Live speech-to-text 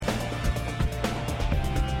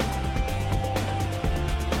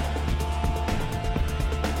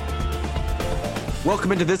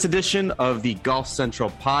Welcome into this edition of the Golf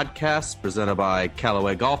Central podcast presented by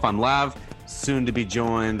Callaway Golf. I'm Lav, soon to be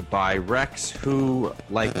joined by Rex, who,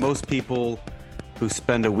 like most people who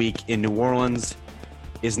spend a week in New Orleans,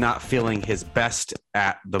 is not feeling his best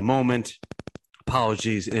at the moment.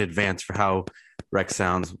 Apologies in advance for how Rex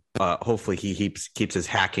sounds. Hopefully he keeps his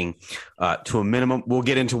hacking to a minimum. We'll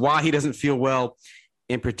get into why he doesn't feel well,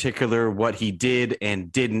 in particular what he did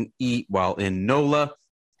and didn't eat while in NOLA.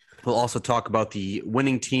 We'll also talk about the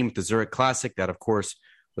winning team at the Zurich Classic. That, of course,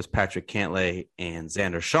 was Patrick Cantlay and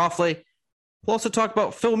Xander Schauffele. We'll also talk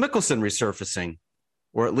about Phil Mickelson resurfacing,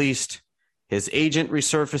 or at least his agent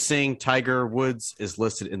resurfacing. Tiger Woods is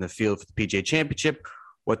listed in the field for the PGA Championship,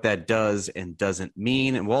 what that does and doesn't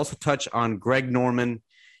mean. And we'll also touch on Greg Norman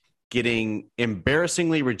getting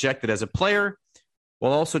embarrassingly rejected as a player,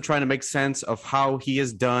 while also trying to make sense of how he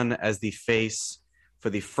has done as the face for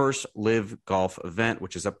the first Live Golf event,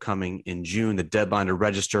 which is upcoming in June. The deadline to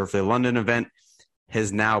register for the London event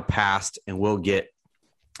has now passed, and we'll get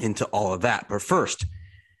into all of that. But first,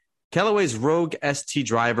 Callaway's Rogue ST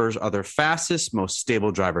drivers are their fastest, most stable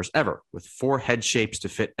drivers ever, with 4 head shapes to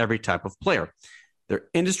fit every type of player. Their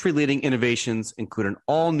industry-leading innovations include an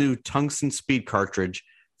all-new tungsten speed cartridge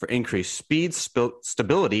for increased speed,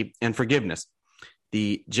 stability, and forgiveness.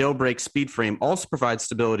 The Jailbreak speed frame also provides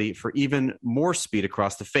stability for even more speed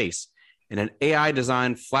across the face. And an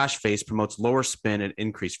AI-designed flash face promotes lower spin and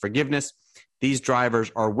increased forgiveness. These drivers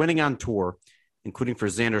are winning on tour, including for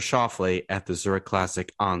Xander Schauffele at the Zurich Classic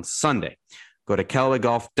on Sunday. Go to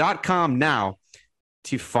CallawayGolf.com now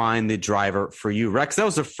to find the driver for you. Rex, that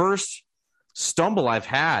was the first stumble I've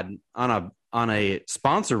had on a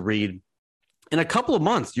sponsor read in a couple of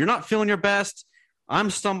months. You're not feeling your best. I'm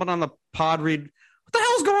stumbling on the pod read. What the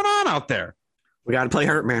hell's going on out there? We got to play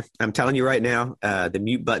hurt, man. I'm telling you right now, the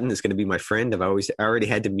mute button is going to be my friend. I've already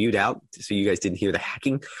had to mute out so you guys didn't hear the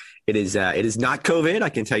hacking. It is not COVID. I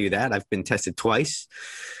can tell you that. I've been tested twice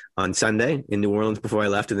on Sunday in New Orleans before I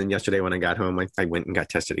left. And then yesterday when I got home, I went and got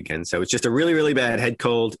tested again. So it's just a really, really bad head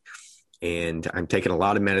cold. And I'm taking a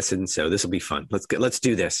lot of medicine. So this will be fun. Let's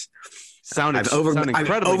do this. I've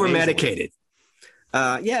over medicated.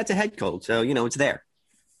 Yeah, it's a head cold. So, it's there.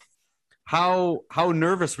 How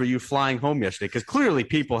nervous were you flying home yesterday? Because clearly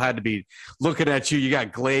people had to be looking at you. You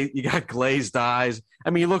got glazed eyes.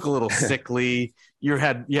 I mean, you look a little sickly. You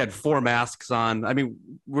had 4 masks on. I mean,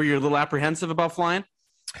 were you a little apprehensive about flying?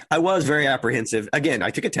 I was very apprehensive. Again,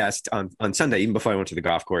 I took a test on Sunday, even before I went to the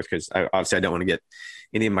golf course, because obviously I don't want to get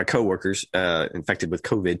any of my coworkers infected with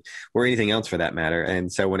COVID or anything else for that matter. And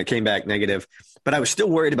so when it came back negative, but I was still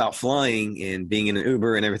worried about flying and being in an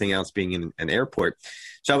Uber and everything else, being in an airport.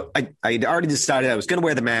 So I had already decided I was going to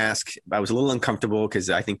wear the mask. I was a little uncomfortable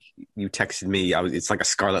because I think you texted me. It's like a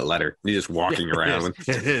scarlet letter. You're just walking around.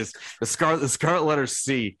 It is the scarlet letter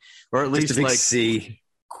C, or at least a big like C.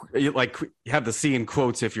 You have the C in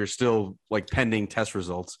quotes if you're still like pending test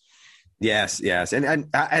results. Yes. And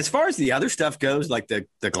as far as the other stuff goes, like the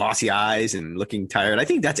glossy eyes and looking tired, I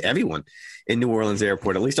think that's everyone in New Orleans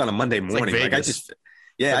airport, at least on a Monday morning. Like I just fit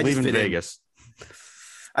Vegas.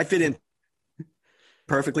 I fit in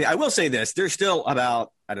perfectly. I will say this. There's still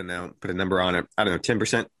about, I don't know, put a number on it. I don't know,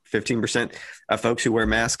 10%, 15% of folks who wear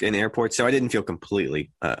masks in airports. So I didn't feel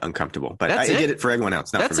completely uncomfortable, but I did it for everyone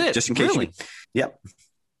else. Not that's for me, it. Just in case. Really? Yep.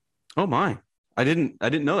 Oh my. I didn't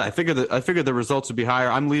know that. I figured the results would be higher.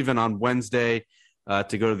 I'm leaving on Wednesday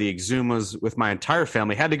to go to the Exumas with my entire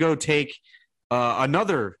family. Had to go take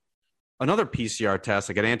another PCR test,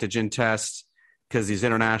 like an antigen test, because these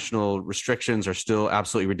international restrictions are still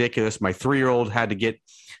absolutely ridiculous. My 3-year-old had to get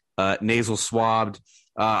nasal swabbed.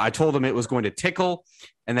 I told him it was going to tickle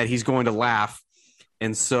and that he's going to laugh.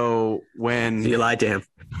 And so when you lied to him,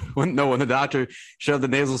 when the doctor shoved the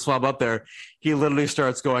nasal swab up there, he literally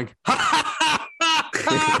starts going,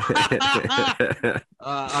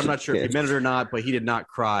 I'm not sure if he meant it or not, but he did not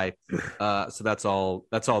cry. So that's all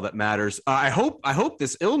that matters. I hope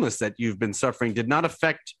this illness that you've been suffering did not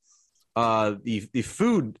affect the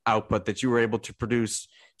food output that you were able to produce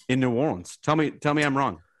in New Orleans. Tell me I'm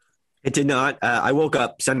wrong. It did not. I woke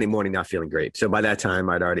up Sunday morning not feeling great. So by that time,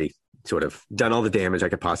 I'd already sort of done all the damage I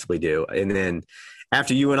could possibly do. And then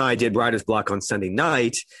after you and I did Writer's Block on Sunday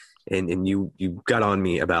night, and you got on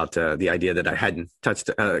me about the idea that I hadn't touched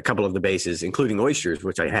a couple of the bases, including oysters,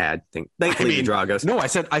 which I had. Thankfully, the Dragos. No, I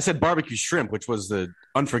said barbecue shrimp, which was the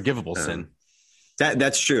unforgivable sin.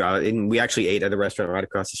 That's true. And we actually ate at a restaurant right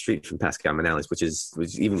across the street from Pascal Manelli's, which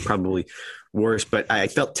was even probably worse. But I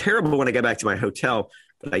felt terrible when I got back to my hotel.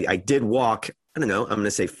 But I did walk, I don't know, I'm going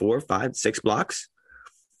to say 4, 5, 6 blocks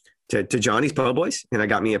to Johnny's Po' Boys, and I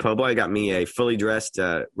got me a po' boy. I got me a fully dressed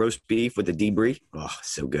roast beef with the debris. Oh,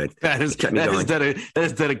 so good. That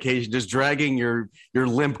is dedication. Just dragging your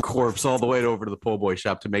limp corpse all the way over to the po' boy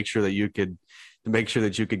shop to make sure that you could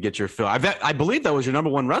get your fill. I believe that was your number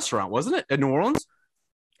one restaurant, wasn't it, in New Orleans?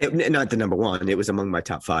 Not the number one. It was among my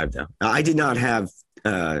top 5, though. I did not have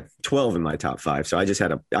 12 in my top 5, so I just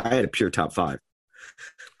had a pure top 5.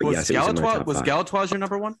 But was Galatoire's your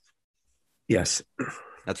number one? Yes.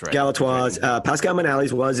 That's right. Galatoire's. Pascal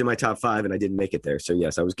Manali's was in my top 5, and I didn't make it there. So,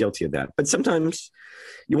 yes, I was guilty of that. But sometimes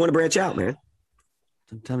you want to branch out, man.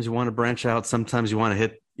 Sometimes you want to branch out. Sometimes you want to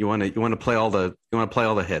hit. You want to play all the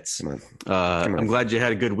hits. Come on. I'm glad you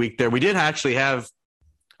had a good week there. We did actually have,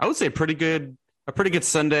 I would say, a pretty good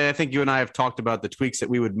Sunday. I think you and I have talked about the tweaks that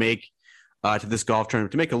we would make to this golf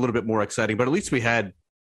tournament to make it a little bit more exciting. But at least we had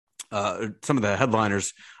some of the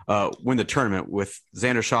headliners win the tournament, with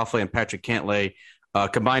Xander Schauffele and Patrick Cantlay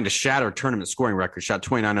combined to shatter tournament scoring record, shot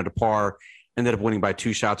 29 under par, ended up winning by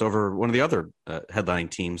 2 shots over one of the other headlining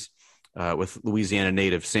teams with Louisiana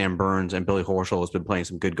native Sam Burns, and Billy Horschel has been playing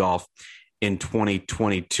some good golf in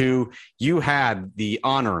 2022. You had the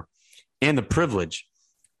honor and the privilege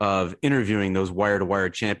of interviewing those wire-to-wire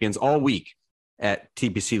champions all week at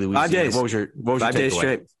TPC Louisiana. 5 days. What was your 5 days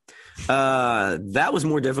straight? That was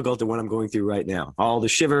more difficult than what I'm going through right now. All the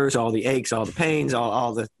shivers, all the aches, all the pains,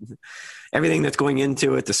 all the everything that's going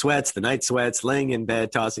into it, the sweats, the night sweats, laying in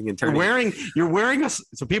bed, tossing and turning. You're wearing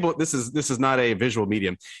so people, this is not a visual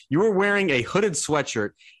medium. You were wearing a hooded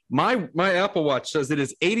sweatshirt. My Apple Watch says it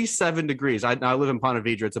is 87 degrees. I live in Ponte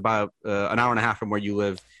Vedra. It's about an hour and a half from where you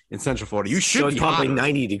live in Central Florida. You should. So it's probably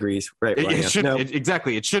 90 degrees, right?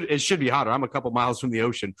 Exactly. It should be hotter. I'm a couple miles from the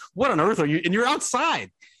ocean. What on earth are you? And you're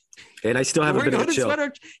outside. And I still have a bit of a chill.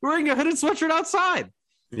 You're wearing a hooded sweatshirt outside.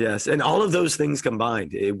 Yes, and all of those things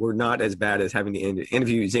combined, were not as bad as having to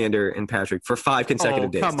interview Xander and Patrick for 5 consecutive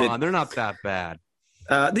days. Come on, they're not that bad.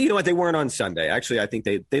 You know what? They weren't on Sunday. Actually, I think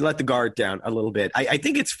they let the guard down a little bit. I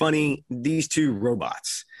think it's funny, these two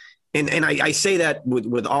robots. And I say that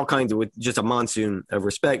with all kinds of, with just a monsoon of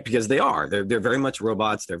respect, because they are. They're very much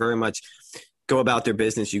robots. They're very much go about their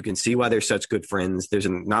business. You can see why they're such good friends. There's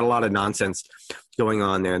not a lot of nonsense going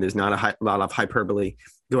on there. There's not a lot of hyperbole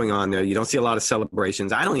going on there. You don't see a lot of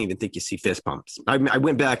celebrations. I don't even think you see fist pumps. I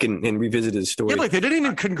went back and revisited the story. Yeah, like they didn't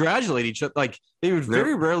even congratulate each other. Like they would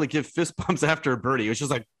very rarely give fist bumps after a birdie. It was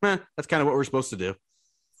just like, that's kind of what we're supposed to do.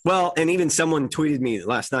 Well, and even someone tweeted me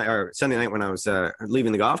last night or Sunday night when I was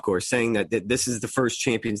leaving the golf course saying that this is the first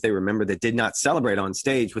champions they remember that did not celebrate on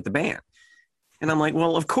stage with the band. And I'm like,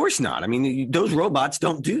 well, of course not. I mean, those robots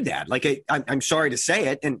don't do that. Like, I'm sorry to say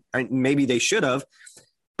it, and maybe they should have,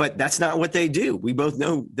 but that's not what they do. We both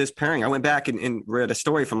know this pairing. I went back and read a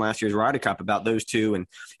story from last year's Ryder Cup about those two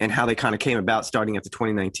and how they kind of came about starting at the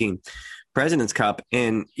 2019 President's Cup.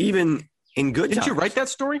 And even in good times. Did you write that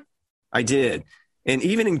story? I did. And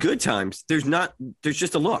even in good times, there's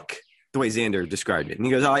just a look, the way Xander described it. And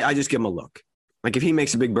he goes, I just give him a look. Like if he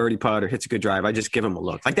makes a big birdie putt or hits a good drive, I just give him a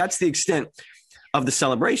look. Like that's the extent of the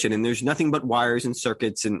celebration. And there's nothing but wires and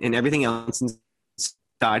circuits and everything else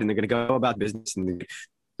inside. And they're going to go about business and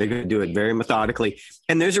they're going to do it very methodically.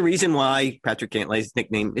 And there's a reason why Patrick Cantlay's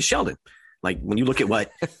nickname is Sheldon. Like when you look at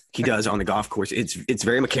what he does on the golf course, it's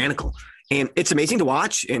very mechanical and it's amazing to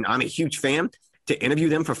watch. And I'm a huge fan. To interview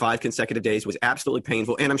them for 5 consecutive days was absolutely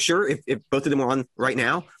painful. And I'm sure if both of them were on right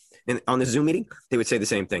now and on the Zoom meeting, they would say the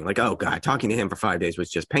same thing. Like, oh, God, talking to him for 5 days was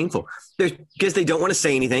just painful. Because they don't want to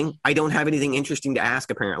say anything. I don't have anything interesting to ask,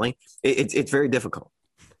 apparently. It's very difficult.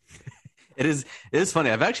 It is funny.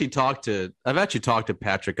 I've actually talked to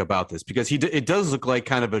Patrick about this because it does look like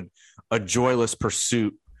kind of a joyless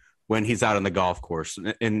pursuit when he's out on the golf course.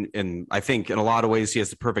 And I think in a lot of ways he has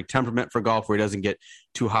the perfect temperament for golf where he doesn't get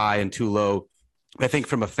too high and too low. I think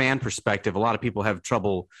from a fan perspective, a lot of people have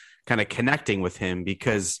trouble kind of connecting with him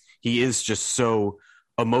because he is just so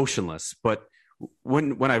emotionless. But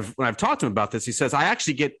when I've talked to him about this, he says, I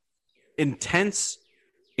actually get intense,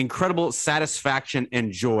 incredible satisfaction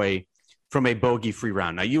and joy from a bogey-free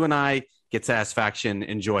round. Now, you and I get satisfaction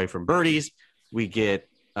and joy from birdies. We get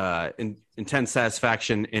intense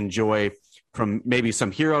satisfaction and joy from maybe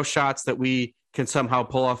some hero shots that we can somehow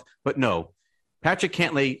pull off. But no, Patrick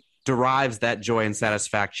Cantlay derives that joy and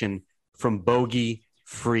satisfaction from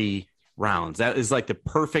bogey-free rounds. That is like the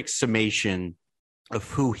perfect summation of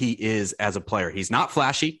who he is as a player. He's not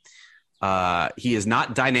flashy. He is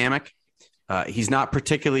not dynamic. He's not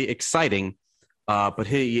particularly exciting, but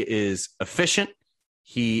he is efficient.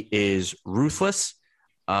 He is ruthless.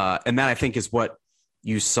 And that, I think, is what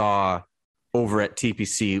you saw over at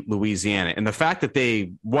TPC Louisiana. And the fact that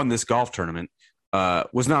they won this golf tournament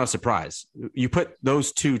was not a surprise. You put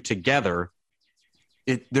those two together,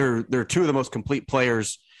 they're two of the most complete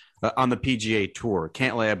players on the PGA Tour.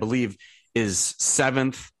 Cantlay, I believe, is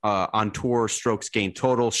 7th on tour strokes gained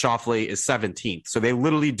total. Schauffele is 17th. So they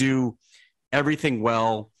literally do everything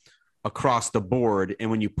well across the board. And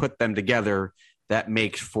when you put them together, that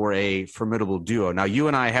makes for a formidable duo. Now, you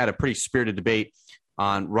and I had a pretty spirited debate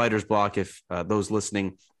on Writer's Block. If those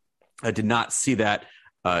listening did not see that,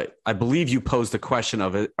 I believe you posed the question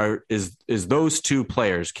of it: is those two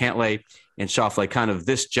players, Cantlay and Schauffele, kind of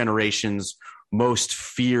this generation's most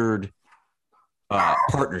feared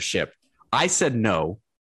partnership? I said no.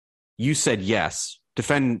 You said yes.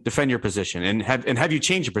 Defend your position, and have you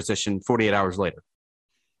changed your position 48 hours later?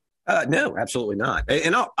 No, absolutely not.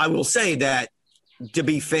 And I will say that, to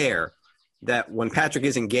be fair, that when Patrick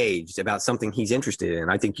is engaged about something he's interested in,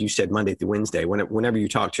 I think you said Monday through Wednesday, whenever you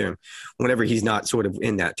talk to him, whenever he's not sort of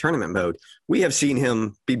in that tournament mode, we have seen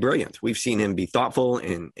him be brilliant. We've seen him be thoughtful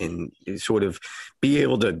and sort of be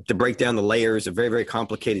able to break down the layers of very, very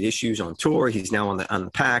complicated issues on tour. He's now on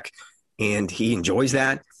the pack, and he enjoys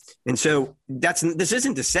that. And so this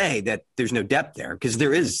isn't to say that there's no depth there, because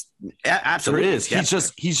there is absolutely. There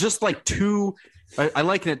is. He's just like too. I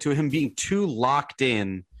liken it to him being too locked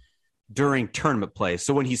in during tournament play.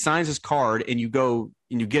 So when he signs his card and you go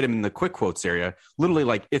and you get him in the quick quotes area,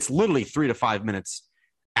 it's literally 3 to 5 minutes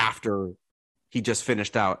after he just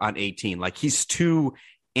finished out on 18. Like, he's too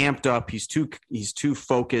amped up. He's too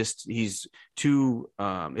focused. He's too.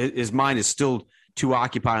 His mind is still too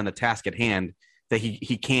occupied on the task at hand that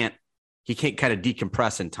he can't kind of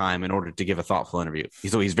decompress in time in order to give a thoughtful interview.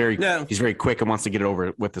 He's very quick and wants to get it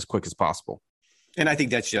over with as quick as possible. And I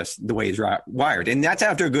think that's just the way he's wired. And that's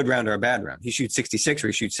after a good round or a bad round. He shoots 66 or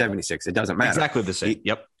he shoots 76. It doesn't matter. Exactly the same.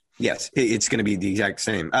 Yep. Yes, it's going to be the exact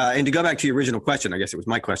same. And to go back to your original question, I guess it was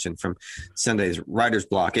my question from Sunday's Writer's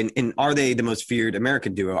Block. And are they the most feared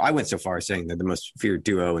American duo? I went so far as saying they're the most feared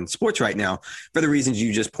duo in sports right now for the reasons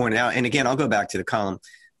you just pointed out. And again, I'll go back to the column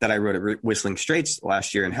that I wrote at Whistling Straits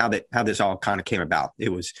last year and how this all kind of came about. It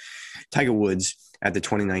was Tiger Woods at the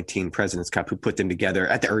 2019 President's Cup who put them together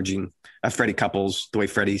at the urging of Freddie Couples, the way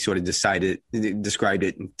Freddie sort of described it.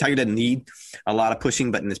 And Tiger didn't need a lot of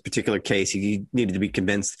pushing, but in this particular case, he needed to be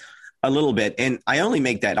convinced a little bit. And I only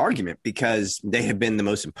make that argument because they have been the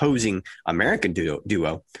most imposing American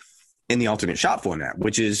duo in the alternate shot format,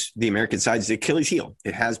 which is the American side's Achilles heel.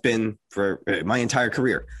 It has been for my entire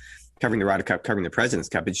career, covering the Ryder Cup, covering the President's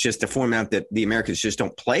Cup. It's just a format that the Americans just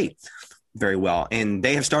don't play very well. And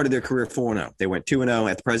they have started their career 4-0. They went 2-0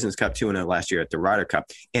 at the President's Cup, 2-0 last year at the Ryder Cup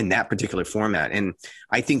in that particular format. And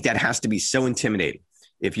I think that has to be so intimidating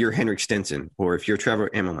if you're Henrik Stenson or if you're Trevor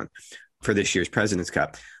Immelman for this year's President's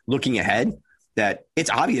Cup, looking ahead, that it's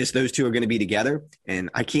obvious those two are going to be together. And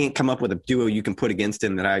I can't come up with a duo you can put against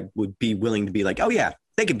them that I would be willing to be like, oh yeah,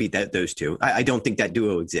 they could beat those two. I don't think that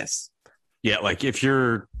duo exists. Yeah. Like if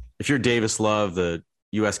you're Davis Love, the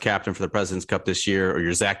U.S. captain for the President's Cup this year, or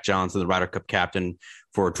you're Zach Johnson, the Ryder Cup captain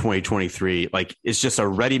for 2023, like it's just a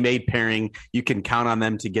ready-made pairing. You can count on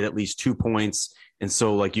them to get at least 2 points. And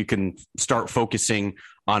so like you can start focusing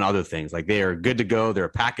on other things. Like they are good to go. They're a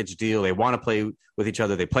package deal. They want to play with each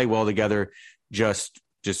other. They play well together. Just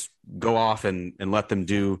go off and let them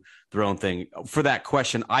do their own thing. For that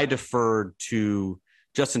question, I deferred to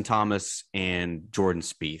Justin Thomas and Jordan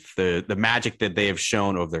Spieth, the magic that they have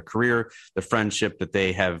shown over their career, the friendship that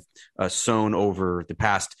they have sown over the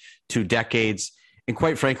past 2 decades. And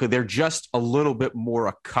quite frankly, they're just a little bit more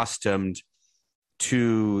accustomed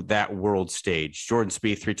to that world stage. Jordan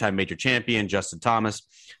Spieth, 3-time major champion. Justin Thomas,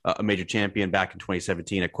 a major champion back in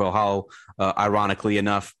 2017 at Quail Hollow, ironically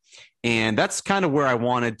enough. And that's kind of where I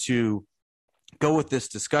wanted to go with this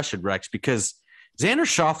discussion, Rex, because Xander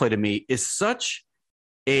Schauffele to me is such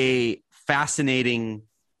a fascinating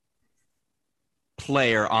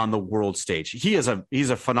player on the world stage. He's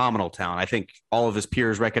a phenomenal talent. I think all of his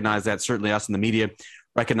peers recognize that. Certainly us in the media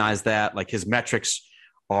recognize that. Like his metrics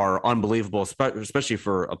are unbelievable, especially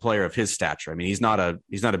for a player of his stature. I mean, he's not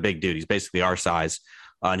a big dude. He's basically our size,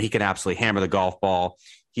 and he can absolutely hammer the golf ball.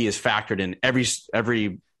 He is factored in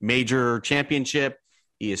every major championship.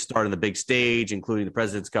 He has started on the big stage, including the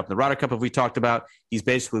President's Cup and the Ryder Cup, as we talked about. He's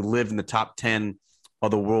basically lived in the top 10 of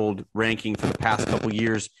the world ranking for the past couple of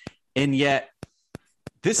years. And yet,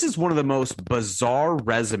 this is one of the most bizarre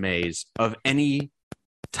resumes of any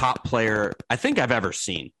top player I think I've ever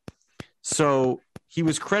seen. So he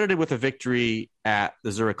was credited with a victory at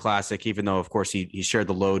the Zurich Classic, even though, of course, he shared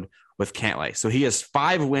the load with Cantlay. So he has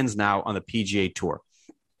 5 wins now on the PGA Tour.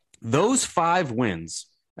 Those 5 wins,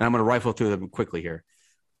 and I'm going to rifle through them quickly here.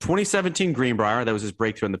 2017 Greenbrier, that was his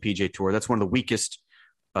breakthrough on the PGA Tour. That's one of the weakest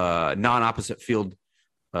non-opposite field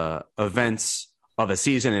events of the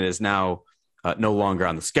season. It is now no longer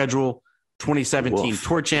on the schedule. 2017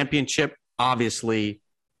 Tour Championship, obviously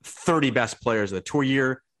 30 best players of the tour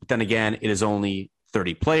year. But then again, it is only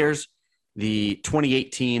 30 players. The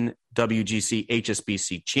 2018 WGC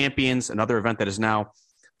HSBC Champions, another event that is now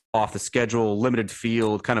off the schedule, limited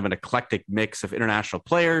field, kind of an eclectic mix of international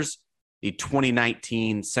players. The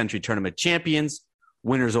 2019 Century Tournament Champions,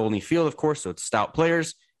 winners only field, of course, so it's stout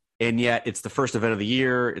players. And yet it's the first event of the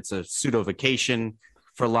year. It's a pseudo vacation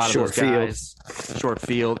for a lot of those guys. Short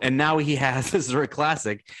field. And now he has the Zurich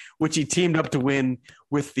Classic, which he teamed up to win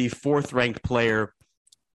with the 4th ranked player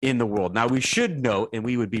in the world. Now, we should note, and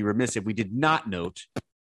we would be remiss if we did not note,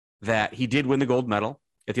 that he did win the gold medal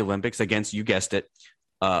at the Olympics against, you guessed it,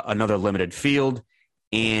 another limited field.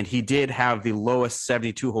 And he did have the lowest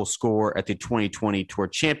 72-hole score at the 2020 Tour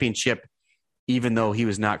Championship, even though he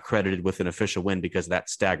was not credited with an official win because of that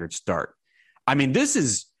staggered start. I mean, this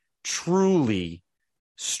is truly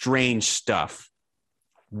strange stuff.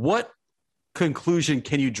 What conclusion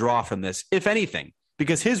can you draw from this, if anything?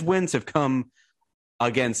 Because his wins have come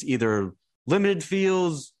against either limited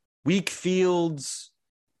fields, weak fields,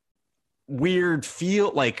 weird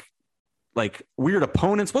field, like weird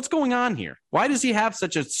opponents. What's going on here? Why does he have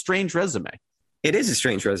such a strange resume? It is a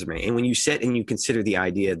strange resume. And when you sit and you consider the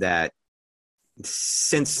idea that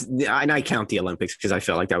since, and I count the Olympics because I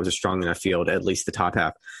felt like that was a strong enough field, at least the top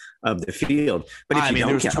half of the field. But if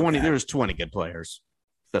there was 20 good players.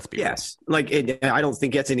 Let's be yes. Real. I don't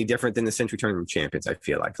think it's any different than the Century Tournament Champions. I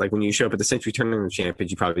feel like when you show up at the Century Tournament Champions,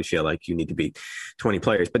 you probably feel like you need to beat 20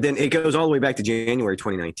 players. But then it goes all the way back to January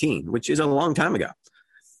 2019, which is a long time ago.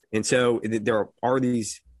 And so there are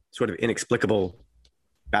these sort of inexplicable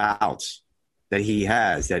bouts that he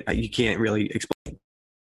has that you can't really explain.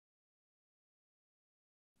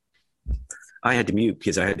 I had to mute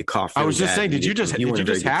because I had to cough. I was just saying, did you just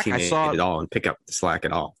hack? I saw it all and pick up the slack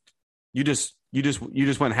at all. You just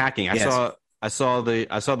went hacking. Yes. I saw the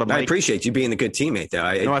mic. I appreciate you being a good teammate, though.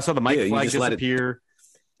 I saw the mic flag disappear,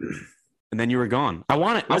 and then I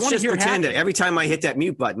want to hear pretend that every time I hit that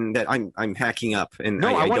mute button that I'm hacking up, and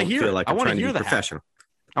I want to hear. Feel like I'm trying to be professional.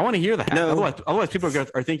 I want to hear the hack. No. Otherwise people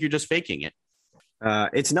are think you're just faking it.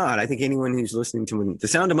 It's not. I think anyone who's listening to the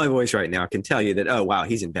sound of my voice right now can tell you that, oh, wow,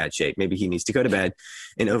 he's in bad shape. Maybe he needs to go to bed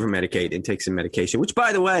and over-medicate and take some medication, which,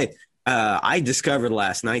 by the way, I discovered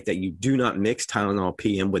last night that you do not mix Tylenol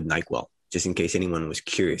PM with NyQuil, just in case anyone was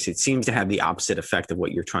curious. It seems to have the opposite effect of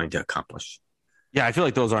what you're trying to accomplish. Yeah, I feel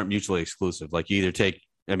like those aren't mutually exclusive. Like you either take,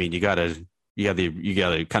 I mean, you gotta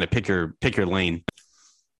kind of pick your lane.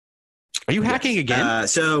 Are you hacking again? Are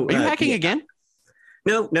you hacking again?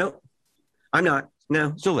 No, I'm not.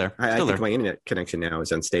 No, still there. I think my internet connection now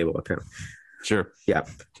is unstable. Apparently. Sure. Yeah.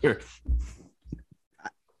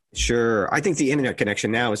 Sure. I think the internet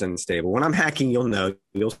connection now is unstable. When I'm hacking,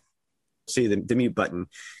 you'll see the mute button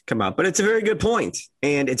come up. But it's a very good point.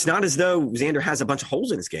 And it's not as though Xander has a bunch of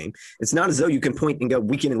holes in his game. It's not as though you can point and go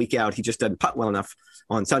week in and week out. He just doesn't putt well enough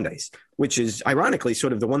on Sundays, which is ironically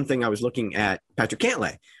sort of the one thing I was looking at Patrick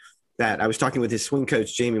Cantlay. That I was talking with his swing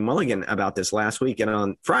coach, Jamie Mulligan, about this last week. And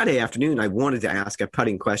on Friday afternoon, I wanted to ask a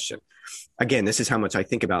putting question. Again, this is how much I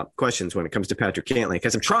think about questions when it comes to Patrick Cantlay,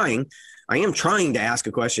 because I am trying to ask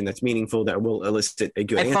a question that's meaningful that will elicit a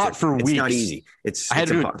good answer. Thought for it's weeks. Not easy. I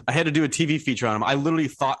had to do a TV feature on him. I literally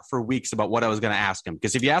thought for weeks about what I was going to ask him,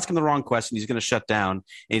 because if you ask him the wrong question, he's going to shut down and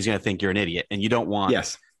he's going to think you're an idiot. And you don't want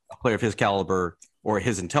a player of his caliber or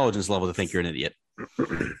his intelligence level to think you're an idiot.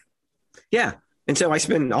 Yeah. And so I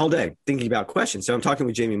spend all day thinking about questions. So I'm talking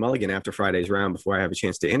with Jamie Mulligan after Friday's round before I have a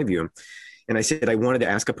chance to interview him. And I said I wanted to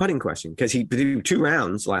ask a putting question because he did 2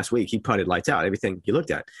 rounds last week. He putted lights out. Everything you looked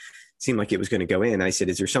at seemed like it was going to go in. I said,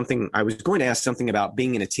 is there something – I was going to ask something about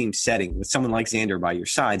being in a team setting with someone like Xander by your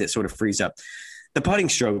side that sort of frees up the putting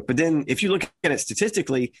stroke. But then if you look at it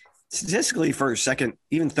statistically for second,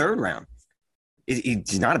 even third round,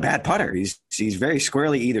 he's not a bad putter. He's very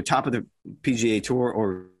squarely either top of the PGA Tour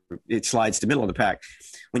or it slides to middle of the pack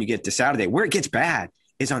when you get to Saturday. Where it gets bad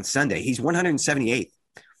is on Sunday. He's 178th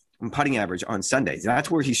in putting average on Sundays.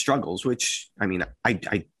 That's where he struggles, which, I mean,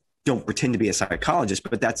 I don't pretend to be a psychologist,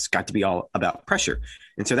 but that's got to be all about pressure.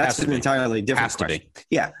 And so that's an entirely different question.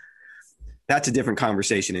 Yeah. That's a different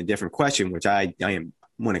conversation, a different question, which I am,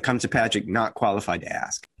 when it comes to Patrick, not qualified to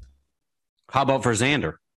ask. How about for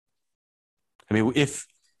Xander? I mean, if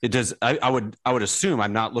it does, I would assume,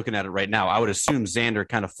 I'm not looking at it right now, I would assume Xander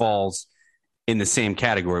kind of falls in the same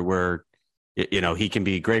category where He can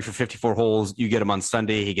be great for 54 holes. You get him on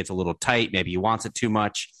Sunday, he gets a little tight. Maybe he wants it too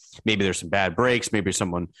much. Maybe there's some bad breaks. Maybe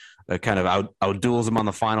someone kind of outduels him on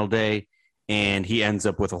the final day, and he ends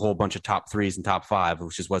up with a whole bunch of top threes and top five,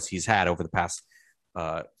 which is what he's had over the past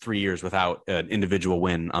 3 years without an individual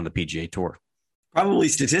win on the PGA Tour. Probably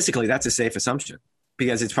statistically, that's a safe assumption,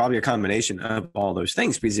 because it's probably a combination of all those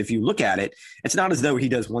things. Because if you look at it, it's not as though he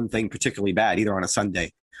does one thing particularly bad, either on a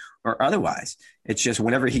Sunday or otherwise. It's just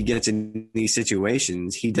whenever he gets in these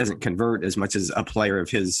situations, he doesn't convert as much as a player of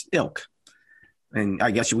his ilk. And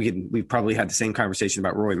I guess we've probably had the same conversation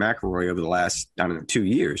about Rory McIlroy over the last, 2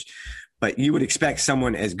 years. But you would expect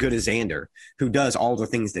someone as good as Xander, who does all the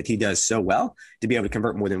things that he does so well, to be able to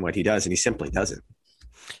convert more than what he does, and he simply doesn't.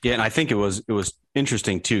 Yeah, and I think it was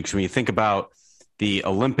interesting too, because when you think about the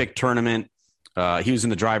Olympic tournament, he was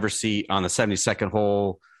in the driver's seat on the 72nd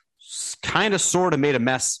hole, kind of sort of made a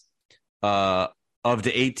mess of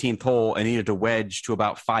the 18th hole, and needed to wedge to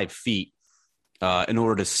about 5 feet in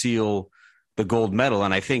order to seal the gold medal.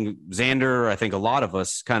 And I think Xander, a lot of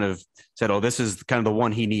us kind of said, oh, this is kind of the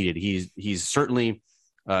one he needed. He's certainly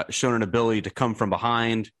shown an ability to come from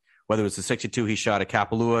behind, whether it's the 62 he shot at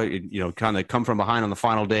Kapalua, kind of come from behind on the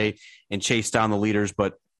final day and chase down the leaders.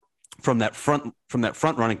 But from that front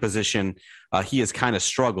running position, he has kind of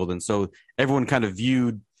struggled. And so everyone kind of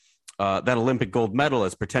viewed that Olympic gold medal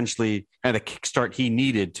as potentially kind of the kickstart he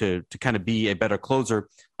needed to kind of be a better closer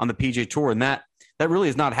on the PGA Tour. And that really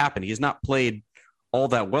has not happened. He has not played all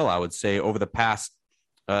that well, I would say, over the past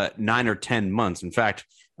 9 or 10 months. In fact,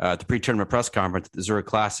 at the pre-tournament press conference at the Zurich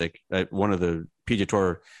Classic, one of the PGA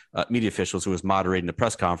Tour media officials who was moderating the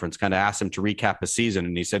press conference kind of asked him to recap his season.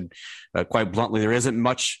 And he said, quite bluntly, there isn't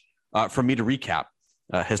much for me to recap.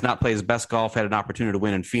 Has not played his best golf, had an opportunity to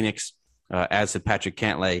win in Phoenix, as did Patrick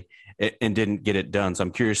Cantlay, and didn't get it done. So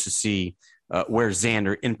I'm curious to see where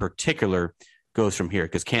Xander in particular goes from here,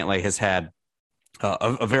 because Cantlay has had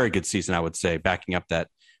a very good season, I would say, backing up that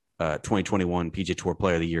 2021 PGA Tour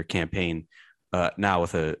Player of the Year campaign, now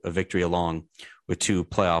with a victory along with 2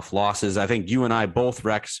 playoff losses. I think you and I both,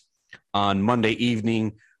 Rex, on Monday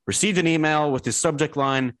evening received an email with the subject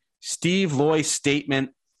line, Steve Loy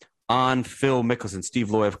statement on Phil Mickelson.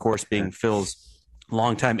 Steve Loy, of course, being Phil's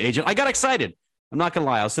longtime agent. I got excited. I'm not going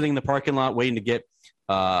to lie. I was sitting in the parking lot waiting to get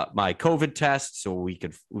my COVID test so we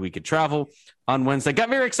could travel on Wednesday. Got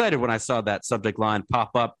very excited when I saw that subject line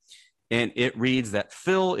pop up, and it reads that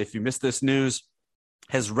Phil, if you missed this news,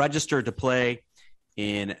 has registered to play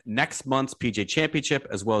in next month's PGA Championship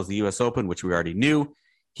as well as the U.S. Open, which we already knew.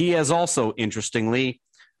 He has also, interestingly,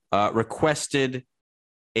 requested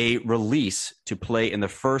a release to play in the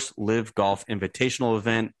first Live Golf Invitational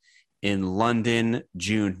event in London,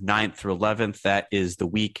 June 9th through 11th. That is the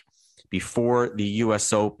week before the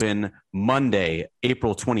U.S. Open. Monday,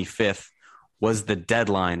 April 25th, was the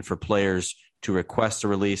deadline for players to request a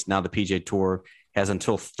release. Now the PGA Tour has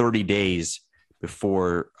until 30 days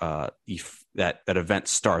before that event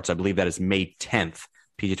starts. I believe that is May 10th.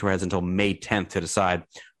 PGA Tour has until May 10th to decide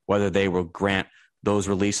whether they will grant those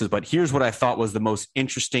releases. But here's what I thought was the most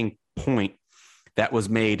interesting point that was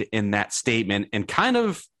made in that statement, and kind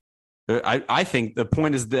of I think the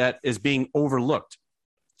point is being overlooked.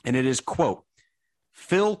 And it is, quote,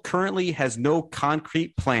 Phil currently has no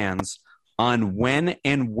concrete plans on when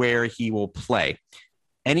and where he will play.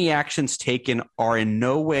 Any actions taken are in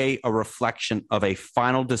no way a reflection of a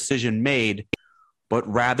final decision made, but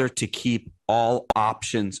rather to keep all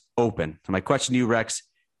options open. So my question to you, Rex,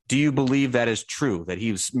 do you believe that is true, that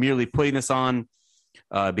he was merely putting this on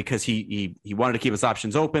because he wanted to keep his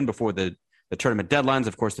options open before the tournament deadlines?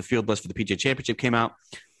 Of course, the field list for the PGA Championship came out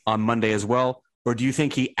on Monday as well. Or do you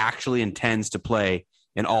think he actually intends to play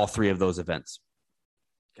in all 3 of those events?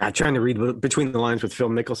 God, trying to read between the lines with Phil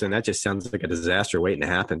Mickelson, that just sounds like a disaster waiting to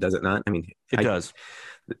happen, does it not? I mean, it does.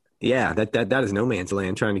 Yeah, that is no man's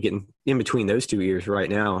land, trying to get in between those 2 ears right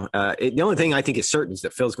now. The only thing I think is certain is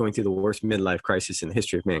that Phil's going through the worst midlife crisis in the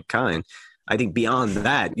history of mankind. I think beyond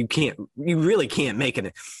that, you really can't make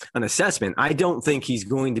an assessment. I don't think he's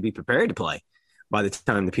going to be prepared to play by the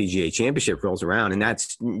time the PGA Championship rolls around. And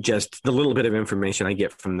that's just the little bit of information I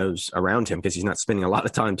get from those around him, because he's not spending a lot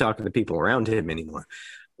of time talking to people around him anymore.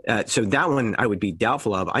 So that one I would be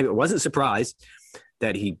doubtful of. I wasn't surprised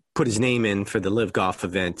that he put his name in for the Live Golf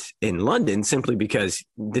event in London, simply because,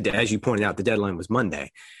 as you pointed out, the deadline was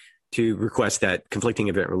Monday to request that conflicting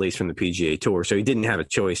event release from the PGA Tour. So he didn't have a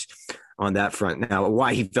choice on that front. Now,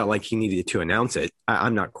 why he felt like he needed to announce it,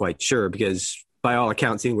 I'm not quite sure, because by all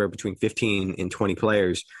accounts, anywhere between 15 and 20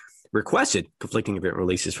 players requested conflicting event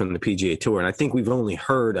releases from the PGA Tour, and I think we've only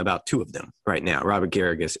heard about 2 of them right now. Robert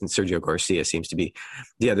Garrigus and Sergio Garcia seems to be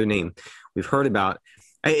the other name we've heard about.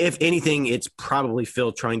 If anything, it's probably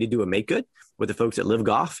Phil trying to do a make good with the folks at Live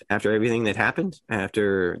Golf after everything that happened,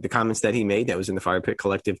 after the comments that he made that was in the Fire Pit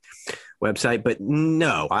Collective website. But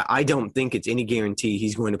no, I don't think it's any guarantee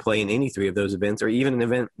he's going to play in any 3 of those events or even an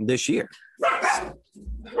event this year.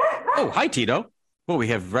 Oh, hi, Tito. Well, we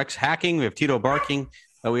have Rex hacking. We have Tito barking.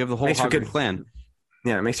 We have the whole Hoggard clan.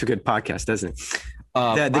 Yeah, it makes for a good podcast, doesn't it?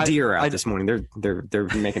 The deer are out this morning. They're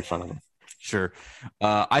making fun of it. Sure.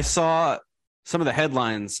 I saw some of the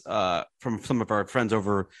headlines from some of our friends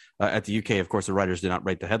over at the UK. Of course, the writers did not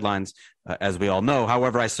write the headlines, as we all know.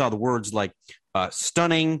 However, I saw the words like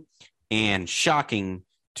stunning and shocking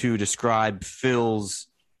to describe Phil's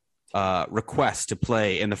request to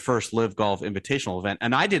play in the first Live Golf Invitational event.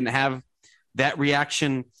 And I didn't have that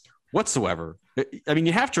reaction whatsoever. I mean,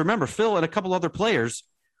 you have to remember, Phil and a couple other players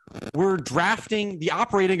were drafting the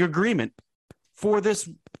operating agreement for this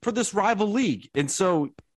rival league. And so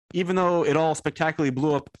even though it all spectacularly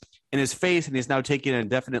blew up in his face and he's now taking an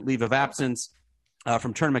indefinite leave of absence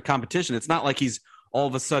from tournament competition, it's not like he's all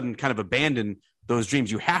of a sudden kind of abandoned those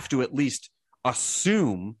dreams. You have to at least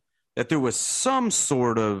assume that there was some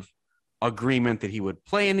sort of agreement that he would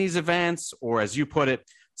play in these events, or as you put it,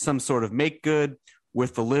 some sort of make good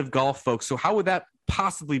with the Live Golf folks. So how would that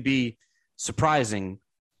possibly be surprising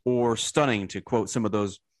or stunning, to quote some of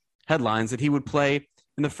those headlines, that he would play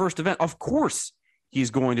in the first event? Of course he's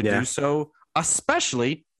going to do so,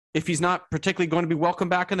 especially if he's not particularly going to be welcome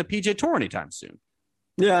back on the PGA Tour anytime soon.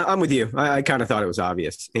 Yeah, I'm with you. I kind of thought it was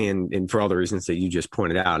obvious. And for all the reasons that you just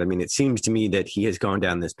pointed out, I mean, it seems to me that he has gone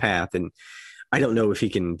down this path, and I don't know if he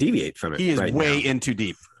can deviate from it. He is way in too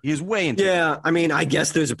deep. He is way in too deep. Yeah, I mean, I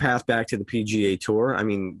guess there's a path back to the PGA Tour. I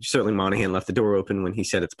mean, certainly Monahan left the door open when he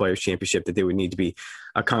said it's Players' Championship that there would need to be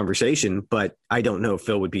a conversation, but I don't know if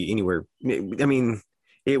Phil would be anywhere. I mean,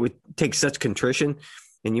 it would take such contrition,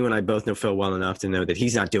 and you and I both know Phil well enough to know that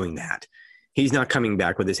he's not doing that. He's not coming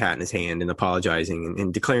back with his hat in his hand and apologizing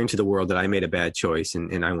and declaring to the world that I made a bad choice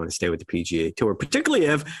and I want to stay with the PGA Tour, particularly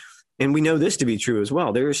if, and we know this to be true as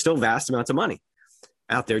well, there are still vast amounts of money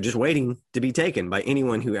out there just waiting to be taken by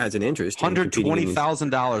anyone who has an interest.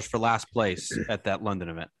 $120,000 for last place at that London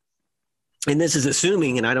event. And this is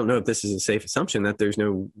assuming, and I don't know if this is a safe assumption, that there's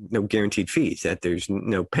no guaranteed fees, that there's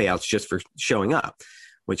no payouts just for showing up,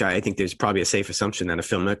 which I think there's probably a safe assumption that if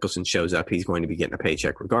Phil Mickelson shows up, he's going to be getting a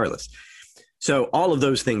paycheck regardless. So all of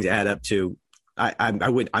those things add up to,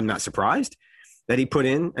 I'm not surprised that he put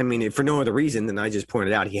in. I mean, for no other reason than I just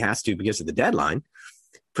pointed out, he has to because of the deadline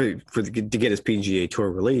to get his PGA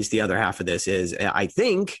Tour release. The other half of this is, I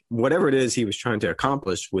think, whatever it is he was trying to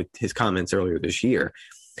accomplish with his comments earlier this year,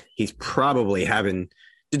 he's probably having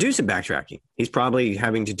to do some backtracking. He's probably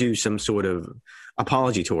having to do some sort of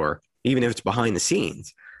apology tour, even if it's behind the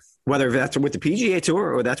scenes, whether that's with the PGA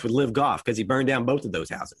Tour or that's with Live Golf, because he burned down both of those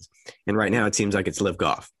houses. And right now it seems like it's Live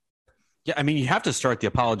Golf. Yeah, I mean, you have to start the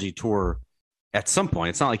apology tour at some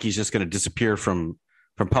point. It's not like he's just going to disappear from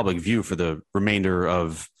public view for the remainder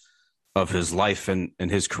of his life and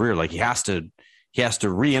his career. Like he has to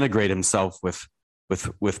reintegrate himself with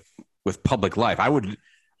public life.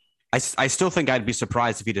 I still think I'd be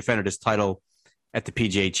surprised if he defended his title at the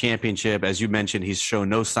PGA Championship. As you mentioned, he's shown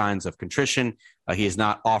no signs of contrition. He has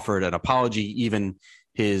not offered an apology. Even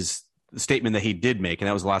his statement that he did make, and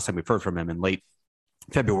that was the last time we've heard from him in late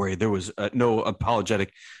February, there was no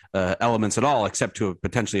apologetic elements at all, except to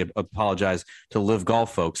potentially apologize to Live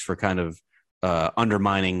Golf folks for kind of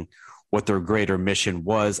undermining what their greater mission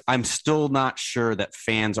was. I'm still not sure that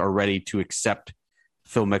fans are ready to accept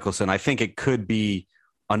Phil Mickelson. I think it could be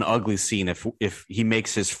an ugly scene if he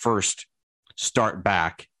makes his first start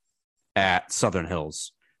back at Southern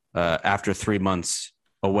Hills after 3 months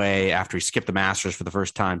away, after he skipped the Masters for the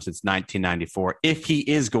first time since 1994, if he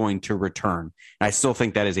is going to return. And I still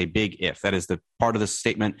think that is a big if. That is the part of the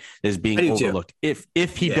statement that is being overlooked. Too.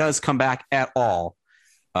 If he does come back at all,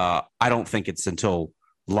 I don't think it's until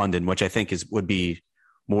London, which I think would be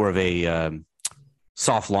more of a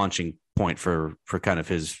soft launching point for kind of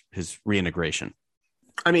his reintegration.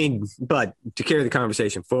 I mean, but to carry the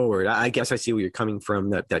conversation forward, I guess I see where you're coming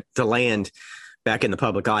from, that to land back in the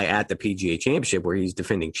public eye at the PGA Championship where he's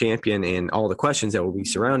defending champion and all the questions that will be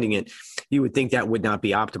surrounding it, you would think that would not be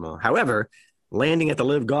optimal. However, landing at the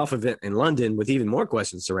Live Golf event in London with even more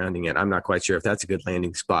questions surrounding it, I'm not quite sure if that's a good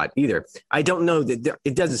landing spot either. I don't know that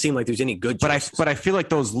it doesn't seem like there's any good choices. But I feel like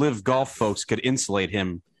those Live Golf folks could insulate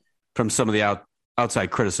him from some of the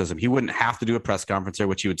outside criticism. He wouldn't have to do a press conference there,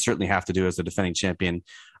 which he would certainly have to do as the defending champion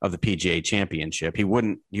of the PGA Championship. He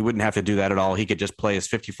wouldn't have to do that at all. He could just play his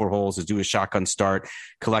 54 holes, do his shotgun start,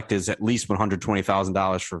 collect his at least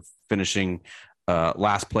 $120,000 for finishing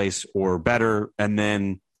last place or better, and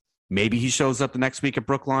then maybe he shows up the next week at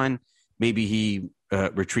Brookline. Maybe he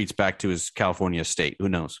retreats back to his California estate. Who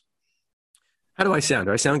knows? How do I sound?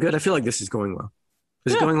 Do I sound good? I feel like this is going well.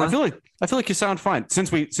 Is it going well? I feel like you sound fine.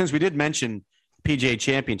 Since we did mention PGA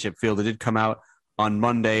Championship field, it did come out on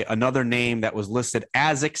Monday. Another name that was listed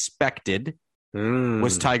as expected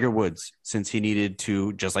was Tiger Woods, since he needed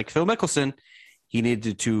to, just like Phil Mickelson, he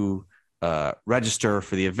needed to register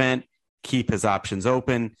for the event, keep his options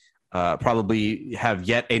open, probably have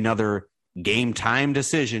yet another game time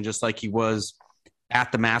decision, just like he was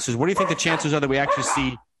at the Masters. What do you think the chances are that we actually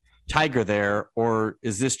see Tiger there, or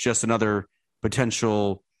is this just another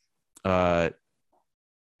potential kind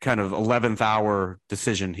of 11th hour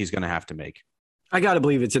decision he's going to have to make? I got to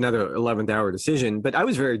believe it's another 11th hour decision, but I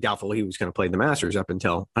was very doubtful he was going to play the Masters up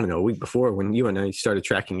until, I don't know, a week before when you and I started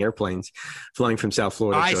tracking airplanes flying from South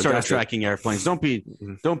Florida. I started tracking airplanes. Don't be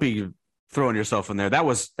throwing yourself in there. That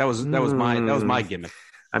was my gimmick.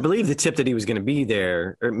 I believe the tip that he was going to be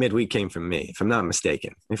there midweek came from me, if I'm not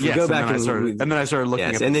mistaken. If you go back and then I started looking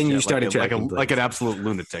at and then you started tracking like an absolute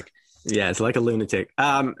lunatic. Yeah, it's like a lunatic.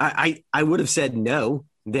 I would have said no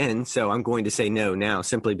then, so I'm going to say no now,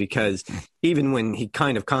 simply because even when he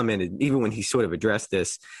kind of commented, even when he sort of addressed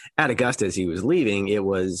this at Augusta as he was leaving,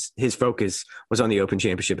 his focus was on the Open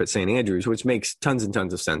Championship at St. Andrews, which makes tons and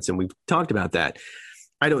tons of sense, and we've talked about that.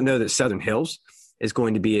 I don't know that Southern Hills is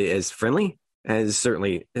going to be as friendly as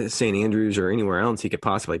certainly St. Andrews or anywhere else he could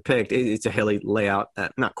possibly pick. It's a hilly layout,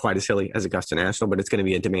 not quite as hilly as Augusta National, but it's going to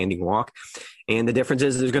be a demanding walk. And the difference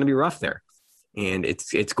is there's going to be rough there. And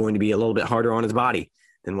it's going to be a little bit harder on his body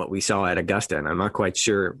than what we saw at Augusta. And I'm not quite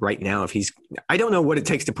sure right now I don't know what it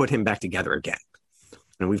takes to put him back together again.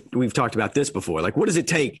 And we've talked about this before. Like, what does it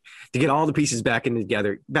take to get all the pieces back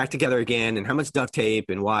together again? And how much duct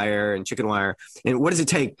tape and wire and chicken wire? And what does it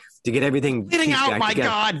take to get everything getting out? My together?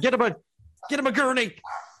 God, get him a gurney.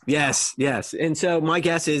 Yes. And so my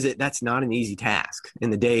guess is that's not an easy task.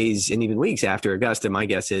 In the days and even weeks after Augusta, my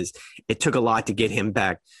guess is it took a lot to get him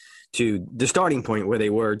back to the starting point where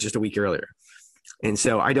they were just a week earlier. And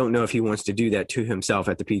so I don't know if he wants to do that to himself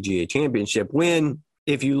at the PGA Championship when,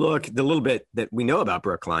 if you look the little bit that we know about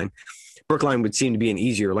Brookline would seem to be an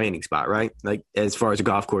easier landing spot, right? Like, as far as a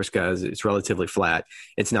golf course goes, it's relatively flat.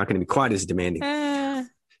 It's not going to be quite as demanding.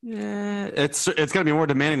 It's going to be more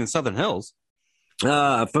demanding than Southern Hills.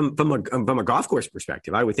 From a golf course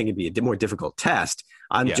perspective, I would think it'd be a more difficult test.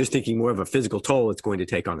 I'm just thinking more of a physical toll it's going to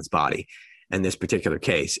take on his body in this particular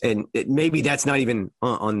case. And maybe that's not even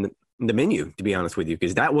on the menu, to be honest with you,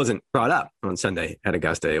 because that wasn't brought up on Sunday at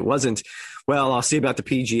Augusta. It wasn't, well, I'll see about the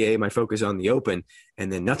PGA, my focus on the Open,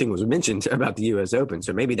 and then nothing was mentioned about the U.S. Open.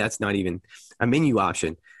 So maybe that's not even a menu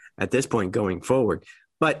option at this point going forward.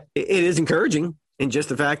 But it is encouraging. And just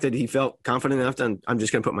the fact that he felt confident enough to, I'm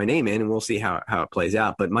just going to put my name in and we'll see how it plays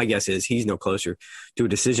out. But my guess is he's no closer to a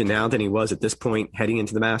decision now than he was at this point heading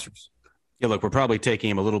into the Masters. Yeah, look, we're probably taking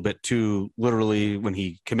him a little bit too literally when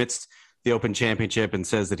he commits the Open Championship and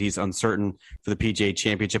says that he's uncertain for the PGA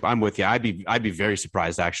Championship. I'm with you. I'd be very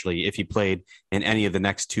surprised, actually, if he played in any of the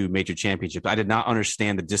next two major championships. I did not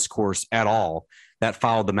understand the discourse at all that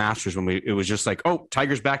followed the Masters when it was just like, oh,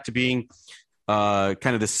 Tiger's back to being kind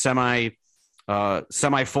of this semi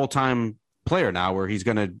full-time player now, where he's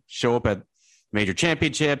going to show up at major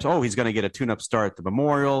championships. Oh, he's going to get a tune-up start at the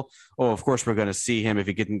Memorial. Oh, of course, we're going to see him if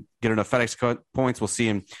he can get enough FedEx Cup points. We'll see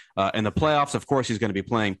him in the playoffs. Of course, he's going to be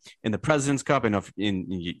playing in the President's Cup, and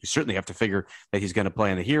you certainly have to figure that he's going to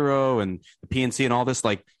play in the Hero and the PNC and all this.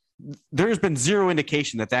 Like, there's been zero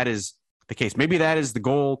indication that is the case. Maybe that is the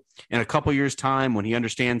goal in a couple years' time when he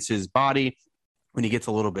understands his body, when he gets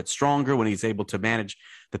a little bit stronger, when he's able to manage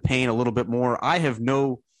the pain a little bit more. I have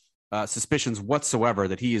no suspicions whatsoever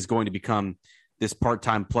that he is going to become this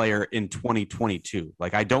part-time player in 2022.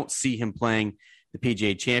 Like, I don't see him playing the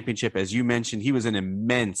PGA Championship. As you mentioned, he was in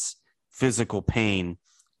immense physical pain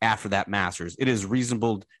after that Masters. It is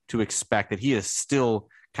reasonable to expect that he is still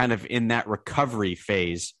kind of in that recovery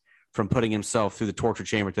phase from putting himself through the torture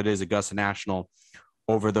chamber that is Augusta National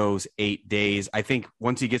over those 8 days. I think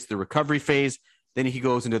once he gets the recovery phase, then he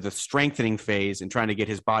goes into the strengthening phase and trying to get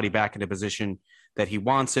his body back in a position that he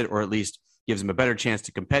wants it, or at least gives him a better chance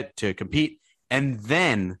to compete. And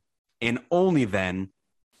then, and only then,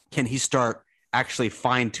 can he start actually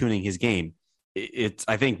fine-tuning his game.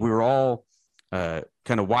 I think we were all kind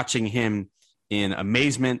of watching him in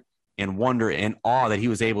amazement and wonder and awe that he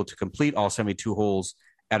was able to complete all 72 holes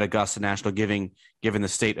at Augusta National, given the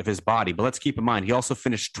state of his body. But let's keep in mind, he also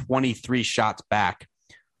finished 23 shots back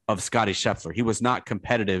of Scottie Scheffler. He was not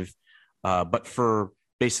competitive, but for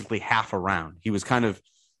basically half a round. He was kind of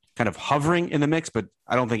hovering in the mix, but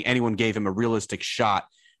I don't think anyone gave him a realistic shot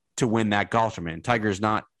to win that golf tournament. Tiger's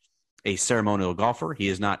not a ceremonial golfer. He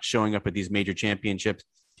is not showing up at these major championships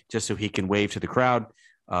just so he can wave to the crowd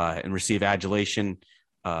and receive adulation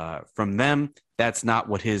from them. That's not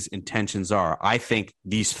what his intentions are. I think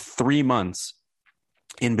these 3 months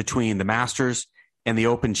in between the Masters and the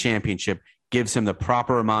Open Championship gives him the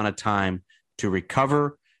proper amount of time to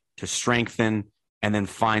recover, to strengthen, and then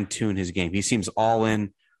fine-tune his game. He seems all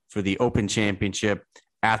in for the Open Championship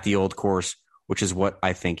at the Old Course, which is what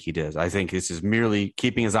I think he does. I think this is merely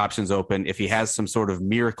keeping his options open. If he has some sort of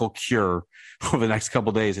miracle cure over the next couple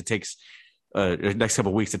of days, next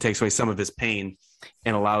couple of weeks, it takes away some of his pain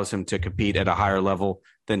and allows him to compete at a higher level,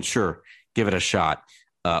 then sure, give it a shot.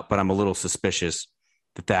 But I'm a little suspicious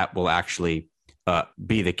that will actually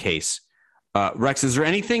be the case. Rex, is there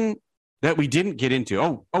anything that we didn't get into?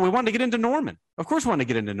 Oh, we wanted to get into Norman. Of course we wanted to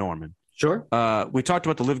get into Norman. Sure. We talked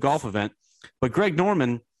about the Live Golf event, but Greg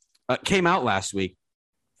Norman came out last week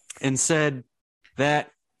and said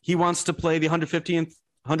that he wants to play the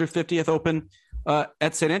 150th Open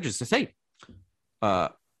at St. Andrews. Says, hey,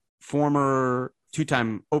 former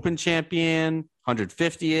two-time Open champion,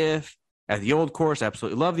 150th at the Old Course.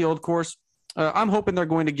 Absolutely love the Old Course. I'm hoping they're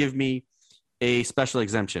going to give me a special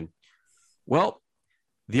exemption. Well,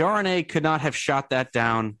 the R&A could not have shot that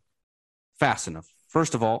down fast enough.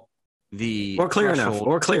 First of all, or clear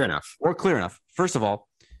enough. First of all,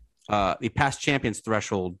 the past champions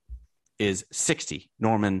threshold is 60.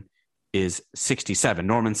 Norman is 67.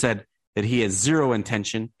 Norman said that he has zero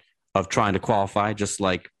intention of trying to qualify, just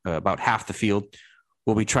like about half the field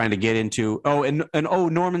will be trying to get into.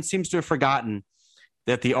 Norman seems to have forgotten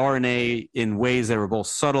that the R&A, in ways that were both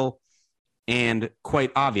subtle and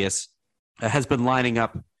quite obvious, has been lining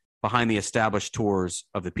up behind the established tours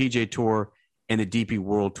of the PGA Tour and the DP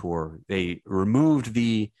World Tour. They removed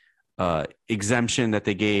the exemption that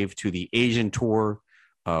they gave to the Asian Tour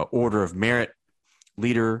Order of Merit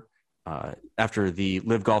leader after the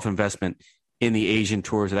Live Golf investment in the Asian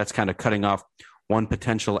Tour. So that's kind of cutting off one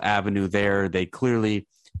potential avenue there. They clearly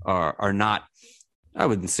are not, I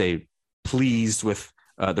wouldn't say pleased with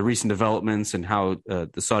the recent developments and how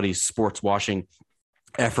the Saudi sports washing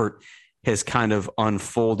effort has kind of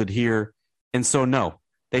unfolded here. And so, no,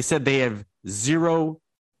 they said they have zero,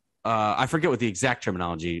 I forget what the exact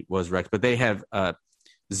terminology was, Rex, but they have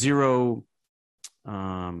zero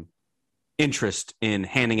interest in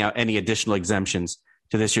handing out any additional exemptions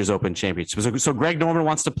to this year's Open Championship. So Greg Norman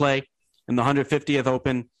wants to play in the 150th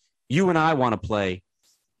Open. You and I want to play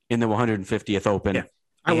in the 150th Open.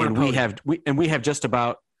 Yeah, we have just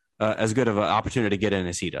about as good of an opportunity to get in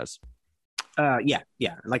as he does. Yeah.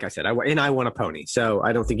 Like I said, I want a pony. So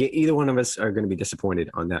I don't think either one of us are going to be disappointed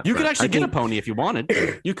on that. You could actually get a pony if you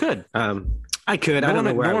wanted. You could. I could. I don't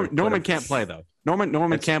know where Norman can't play though.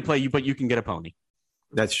 Norman can't play you, but you can get a pony.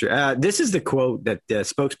 That's true. This is the quote that the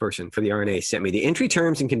spokesperson for the R&A sent me. The entry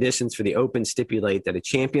terms and conditions for the Open stipulate that a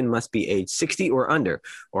champion must be age 60 or under,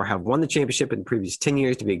 or have won the championship in the previous 10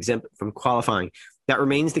 years to be exempt from qualifying. That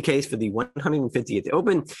remains the case for the 150th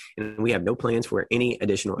Open, and we have no plans for any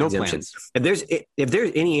additional exemptions. Plans. If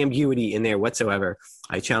there's any ambiguity in there whatsoever,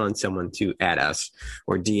 I challenge someone to add us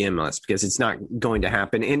or DM us, because it's not going to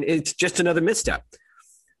happen, and it's just another misstep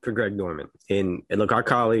for Greg Norman. And look, our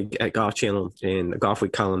colleague at Golf Channel and the Golf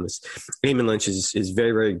Week columnist, Eamon Lynch, is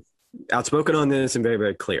very, very outspoken on this and very,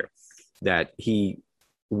 very clear that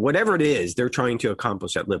whatever it is they're trying to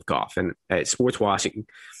accomplish at Live Golf and at sports washing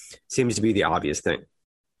seems to be the obvious thing.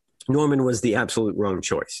 Norman was the absolute wrong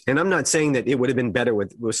choice. And I'm not saying that it would have been better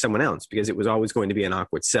with someone else, because it was always going to be an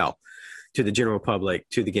awkward sell to the general public,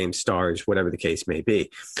 to the game stars, whatever the case may be.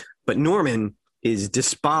 But Norman is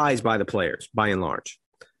despised by the players, by and large.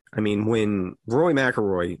 I mean, when Rory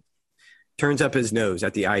McIlroy turns up his nose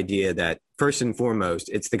at the idea that, first and foremost,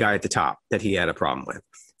 it's the guy at the top that he had a problem with.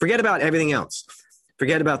 Forget about everything else.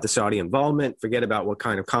 Forget about the Saudi involvement. Forget about what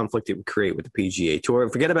kind of conflict it would create with the PGA Tour.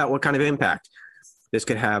 Forget about what kind of impact this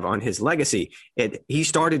could have on his legacy. He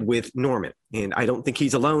started with Norman, and I don't think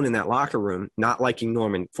he's alone in that locker room not liking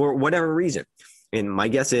Norman for whatever reason. And my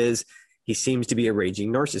guess is he seems to be a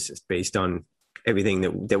raging narcissist based on everything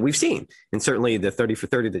that we've seen, and certainly the 30 for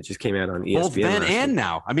 30 that just came out on ESPN. Both then and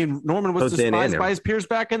now. I mean, Norman was despised by his peers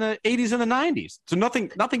back in the 80s and the 90s. So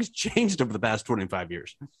nothing's changed over the past 25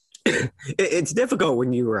 years. it's difficult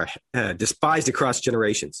when you are despised across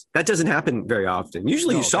generations. That doesn't happen very often.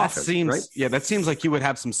 Usually you soften, right? Yeah, that seems like you would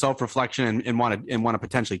have some self-reflection and want to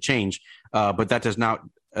potentially change, but that is not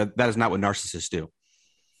what narcissists do.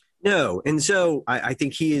 No. And so I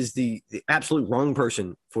think he is the absolute wrong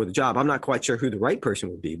person for the job. I'm not quite sure who the right person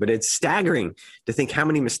would be, but it's staggering to think how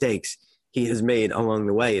many mistakes he has made along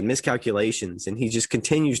the way and miscalculations. And he just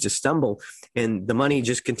continues to stumble and the money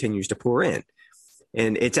just continues to pour in.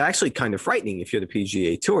 And it's actually kind of frightening if you're the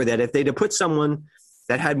PGA Tour that if they'd have put someone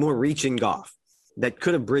that had more reach in golf, that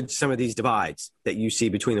could have bridged some of these divides that you see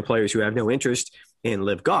between the players who have no interest in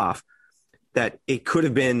live golf, that it could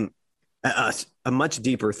have been a much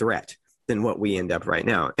deeper threat than what we end up right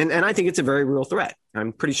now. And I think it's a very real threat.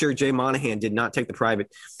 I'm pretty sure Jay Monahan did not take the private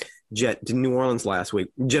jet to New Orleans last week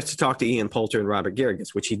just to talk to Ian Poulter and Robert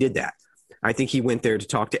Garrigus, which he did that. I think he went there to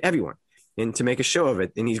talk to everyone and to make a show of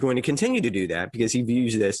it. And he's going to continue to do that because he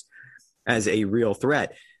views this as a real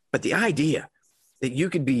threat. But the idea that you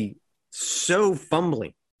could be so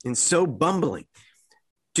fumbling and so bumbling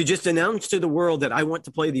to just announce to the world that I want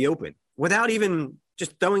to play the Open without even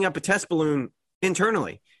just throwing up a test balloon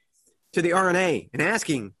internally to the RNA and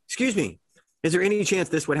asking, excuse me, is there any chance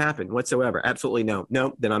this would happen whatsoever? Absolutely no.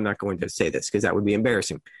 No, then I'm not going to say this because that would be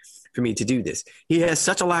embarrassing for me to do this. He has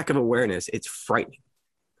such a lack of awareness. It's frightening.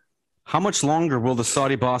 How much longer will the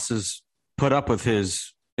Saudi bosses put up with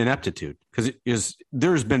his ineptitude? Because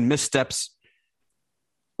there's been missteps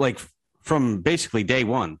like from basically day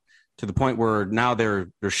one to the point where now they're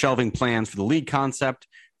shelving plans for the league concept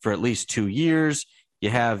for at least 2 years. You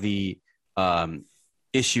have the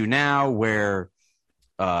issue now where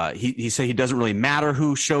he said he doesn't really matter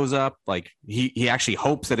who shows up. Like he actually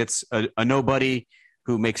hopes that it's a nobody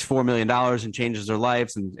who makes $4 million and changes their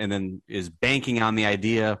lives and then is banking on the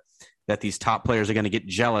idea that these top players are going to get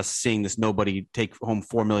jealous seeing this nobody take home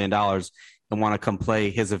 $4 million and want to come play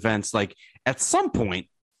his events. Like at some point,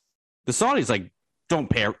 the Saudis like don't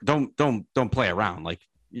play around. Like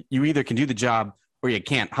you either can do the job or you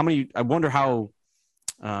can't. I wonder how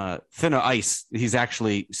thin of ice he's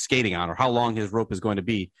actually skating on, or how long his rope is going to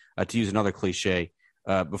be, to use another cliche,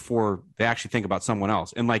 before they actually think about someone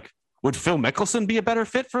else. And like, would Phil Mickelson be a better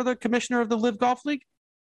fit for the commissioner of the Live Golf League?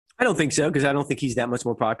 I don't think so, because I don't think he's that much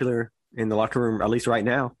more popular in the locker room, at least right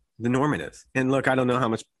now, than Norman is. And look, I don't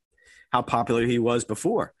know how popular he was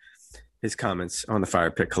before his comments on the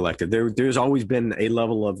Fire Pit Collective. There's always been a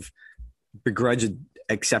level of begrudged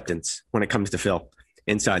acceptance when it comes to Phil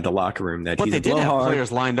inside the locker room. But they did have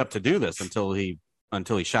players lined up to do this until he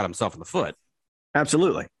shot himself in the foot.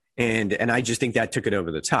 Absolutely. And I just think that took it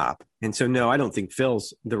over the top. And so, no, I don't think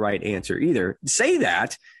Phil's the right answer either. Say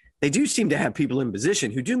that, they do seem to have people in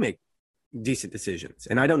position who do make decent decisions.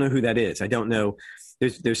 And I don't know who that is. I don't know.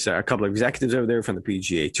 There's a couple of executives over there from the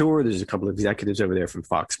PGA Tour. There's a couple of executives over there from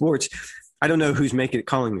Fox Sports. I don't know who's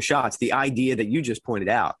calling the shots. The idea that you just pointed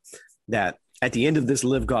out, that at the end of this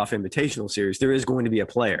Live Golf Invitational Series, there is going to be a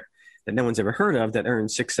player that no one's ever heard of that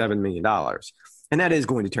earns $6-7 million. And that is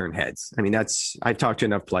going to turn heads. I mean, I've talked to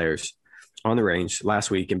enough players on the range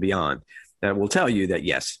last week and beyond that will tell you that,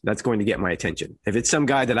 yes, that's going to get my attention. If it's some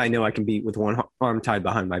guy that I know I can beat with one arm tied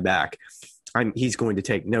behind my back, he's going to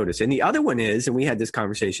take notice. And the other one is, and we had this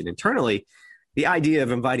conversation internally, the idea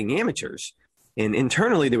of inviting amateurs. And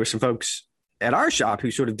internally, there were some folks at our shop who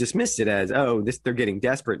sort of dismissed it as, they're getting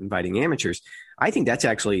desperate inviting amateurs. I think that's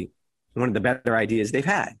actually one of the better ideas they've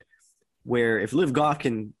had, where if Live Golf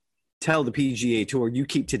can tell the PGA Tour, you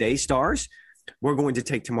keep today's stars, we're going to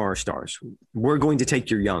take tomorrow's stars. We're going to take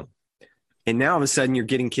your young. And now all of a sudden you're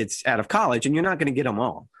getting kids out of college, and you're not going to get them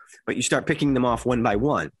all, but you start picking them off one by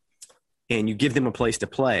one, and you give them a place to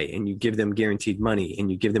play, and you give them guaranteed money, and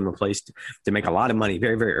you give them a place to make a lot of money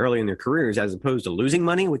very, very early in their careers, as opposed to losing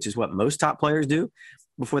money, which is what most top players do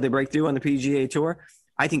before they break through on the PGA Tour.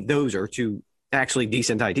 I think those are two actually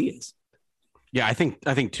decent ideas. Yeah, I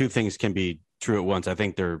think two things can be true at once. I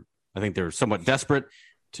think they're somewhat desperate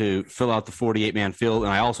to fill out the 48-man field,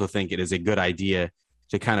 and I also think it is a good idea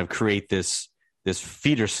to kind of create this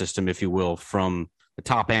feeder system, if you will, from the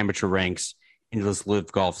top amateur ranks into this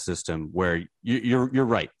Live Golf system, where you're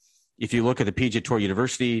right. If you look at the PGA Tour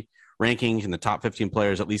University rankings and the top 15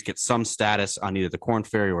 players at least get some status on either the Korn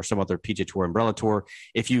Ferry or some other PGA Tour umbrella tour,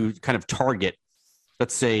 if you kind of target,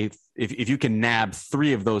 let's say, if you can nab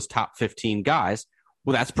 3 of those top 15 guys,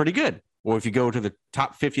 well, that's pretty good. Or if you go to the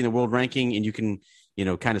top 50 in the world ranking and you can,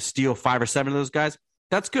 kind of steal 5 or 7 of those guys,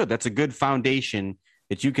 that's good. That's a good foundation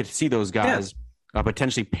that you could see those guys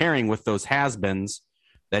potentially pairing with those has-beens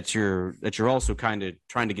that you're also kind of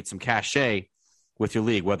trying to get some cachet with your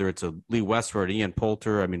league, whether it's a Lee Westwood, Ian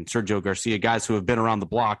Poulter, Sergio Garcia, guys who have been around the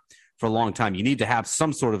block for a long time. You need to have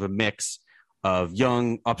some sort of a mix of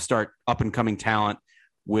young, upstart, up-and-coming talent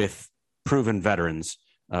with proven veterans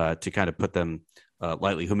to kind of put them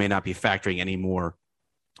lightly, who may not be factoring anymore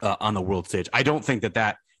on the world stage. I don't think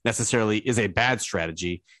that necessarily is a bad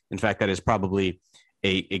strategy. In fact, that is probably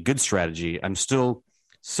a good strategy. I'm still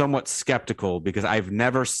somewhat skeptical because I've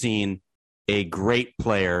never seen a great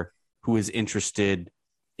player who is interested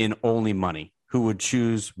in only money, who would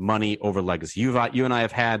choose money over legacy. You and I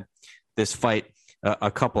have had this fight a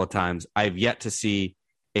couple of times. I've yet to see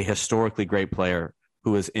a historically great player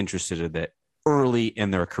who is interested in it early in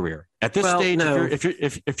their career. At this stage, no.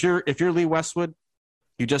 if you're Lee Westwood,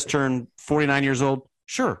 you just turned 49 years old.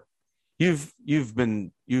 Sure, you've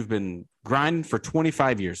been grinding for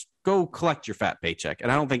 25 years. Go collect your fat paycheck.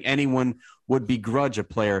 And I don't think anyone would begrudge a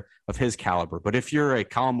player of his caliber. But if you're a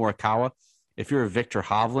Colin Morikawa, if you're a Victor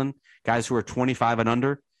Hovland, guys who are 25 and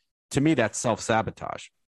under, to me, that's self-sabotage.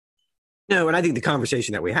 No, and I think the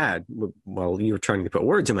conversation that we had while you were trying to put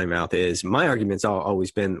words in my mouth is my argument's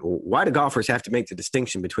always been, why do golfers have to make the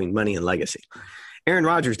distinction between money and legacy? Aaron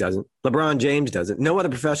Rodgers doesn't. LeBron James doesn't. No other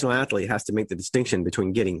professional athlete has to make the distinction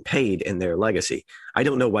between getting paid and their legacy. I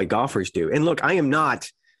don't know why golfers do. And look, I am not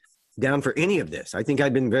down for any of this. I think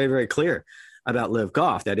I've been very, very clear about Live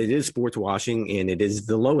Golf, that it is sports washing and it is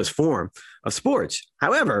the lowest form of sports.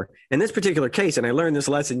 However, in this particular case, and I learned this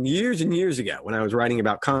lesson years and years ago when I was writing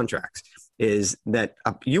about contracts, is that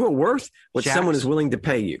you are worth what someone is willing to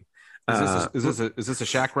pay you. Is this a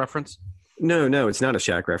Shaq reference? No, it's not a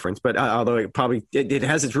Shaq reference, but although it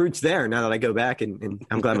has its roots there. Now that I go back and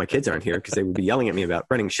I'm glad my kids aren't here because they would be yelling at me about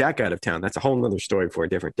running Shaq out of town. That's a whole other story for a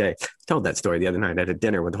different day. I told that story the other night at a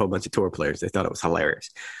dinner with a whole bunch of tour players. They thought it was hilarious.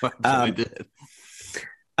 But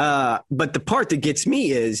the part that gets me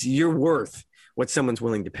is you're worth what someone's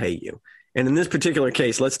willing to pay you. And in this particular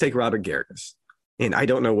case, let's take Robert Garrigus. And I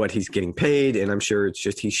don't know what he's getting paid, and I'm sure it's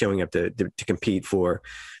just he's showing up to compete for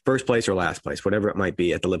first place or last place, whatever it might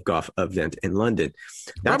be at the Live Golf event in London.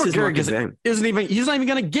 That's Robert Garrigus he's not even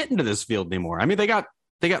going to get into this field anymore. I mean, they got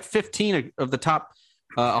 15 of the top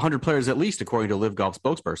 100 players at least, according to Live Golf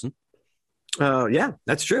spokesperson. Yeah,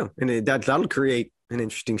 that's true, and that'll create an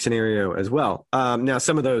interesting scenario as well. Now,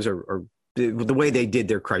 some of those are the way they did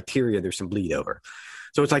their criteria. There's some bleed over,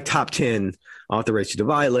 so it's like top 10 off the Race to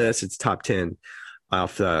Dubai list. It's top 10.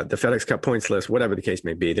 Off the FedEx Cup points list, whatever the case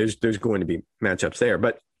may be, there's going to be matchups there.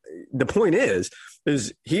 But the point is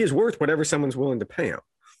he is worth whatever someone's willing to pay him.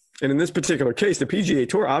 And in this particular case, the PGA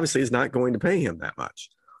Tour obviously is not going to pay him that much.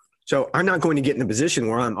 So I'm not going to get in a position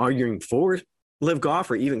where I'm arguing for Live Golf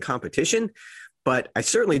or even competition. But I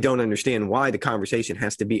certainly don't understand why the conversation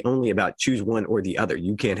has to be only about choose one or the other.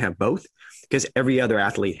 You can't have both because every other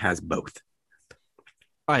athlete has both.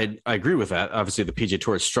 I agree with that. Obviously, the PGA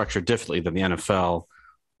Tour is structured differently than the NFL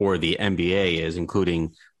or the NBA is,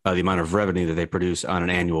 including the amount of revenue that they produce on an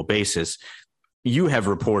annual basis. You have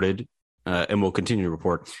reported, and will continue to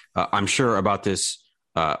report, I'm sure, about this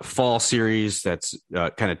fall series that's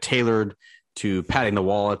kind of tailored to padding the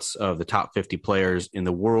wallets of the top 50 players in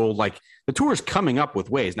the world. Like the tour is coming up with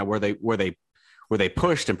ways now where they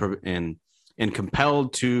pushed and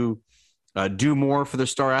compelled to do more for their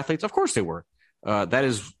star athletes. Of course they were. That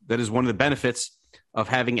is one of the benefits of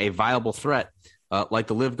having a viable threat like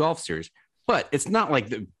the Live Golf Series. But it's not like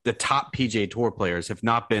the top PGA Tour players have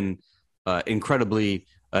not been incredibly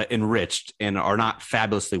enriched and are not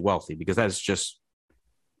fabulously wealthy, because that's just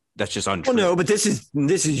untrue. Well, no, but this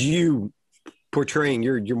is you portraying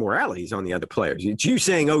your moralities on the other players. It's you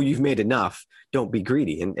saying, "Oh, you've made enough. Don't be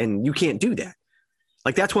greedy," and you can't do that.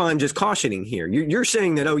 Like, that's why I'm just cautioning here. You're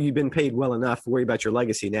saying that, oh, you've been paid well enough. Worry about your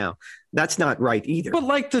legacy now. That's not right either. But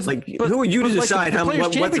who are you to decide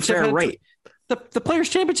what's a fair rate? The Players'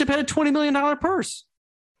 Championship had a $20 million purse.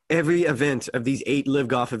 Every event of these 8 Live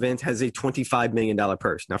Golf events has a $25 million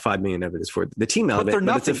purse. Now, $5 million of it is for the team element,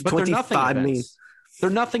 but it's a $25 million. They're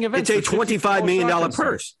nothing events. It's a $25 million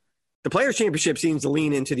purse. The Players' Championship seems to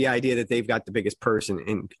lean into the idea that they've got the biggest purse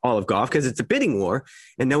in all of golf because it's a bidding war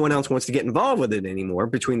and no one else wants to get involved with it anymore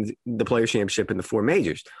between the Players' Championship and the 4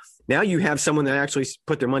 majors. Now you have someone that actually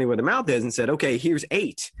put their money where their mouth is and said, okay, here's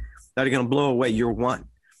 8 that are going to blow away your 1.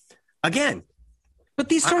 Again. But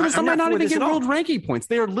these tournaments might not even get world ranking points.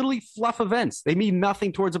 They are literally fluff events. They mean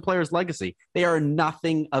nothing towards a player's legacy. They are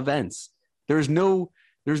nothing events. There's no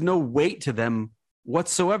weight to them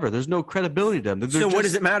whatsoever. There's no credibility to them. So what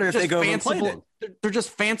does it matter if they go over and play then? They're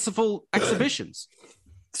just fanciful exhibitions.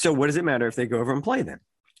 So what does it matter if they go over and play then?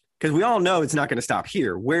 because we all know it's not going to stop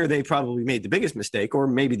here. Where they probably made the biggest mistake, or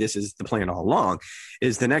maybe this is the plan all along,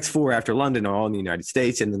 is the next 4 after London are all in the United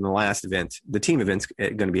States, and then the last event, the team event's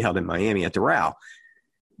going to be held in Miami at Doral.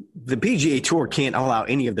 The PGA Tour can't allow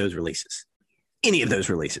any of those releases.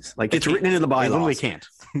 Like, it's written into the bylaws. They literally can't.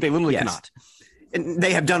 They literally cannot. And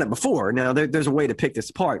they have done it before. Now, there's a way to pick this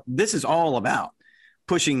apart. This is all about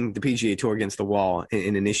pushing the PGA Tour against the wall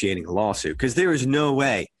and initiating a lawsuit, because there is no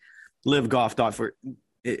way Live Golf thought for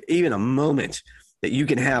even a moment that you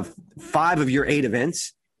can have 5 of your 8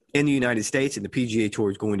 events in the United States and the PGA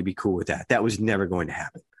Tour is going to be cool with that. That was never going to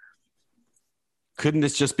happen. Couldn't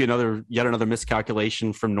this just be yet another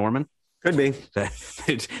miscalculation from Norman? Could be.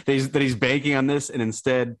 that he's banking on this, and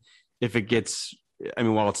instead, if it gets,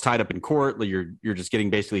 while it's tied up in court, you're just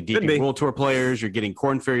getting basically DP World Tour players, you're getting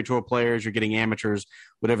Korn Ferry Tour players, you're getting amateurs,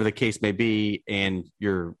 whatever the case may be, and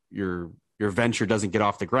your venture doesn't get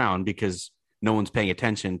off the ground because no one's paying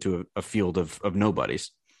attention to a field of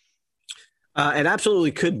nobodies. It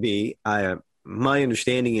absolutely could be. My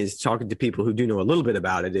understanding is, talking to people who do know a little bit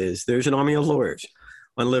about it, is there's an army of lawyers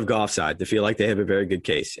on Live Golf side that feel like they have a very good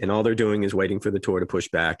case, and all they're doing is waiting for the tour to push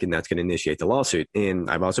back, and that's going to initiate the lawsuit.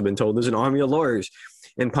 And I've also been told there's an army of lawyers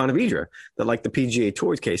in Ponte Vedra that like the PGA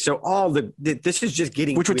Tour's case. So this is just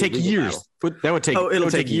getting, which would take years. That would take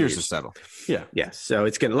it'll take years to settle. Yeah. Yes. So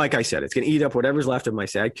it's going to, like I said, it's going to eat up whatever's left of my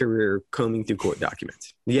sad career combing through court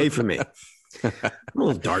documents. Yay for me. I'm a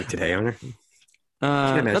little dark today, aren't I?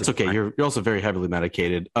 That's okay. You're also very heavily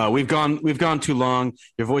medicated. We've gone too long.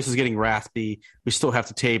 Your voice is getting raspy. We still have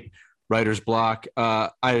to tape writer's block.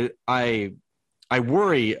 I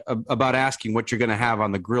worry about asking what you're going to have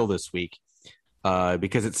on the grill this week,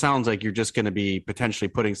 because it sounds like you're just going to be potentially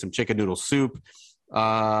putting some chicken noodle soup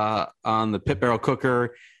on the pit barrel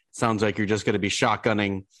cooker. Sounds like you're just going to be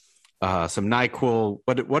shotgunning some NyQuil.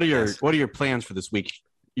 What are your plans for this week?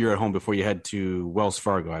 You're at home before you head to Wells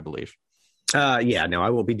Fargo, I believe. No, I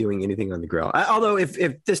won't be doing anything on the grill. Although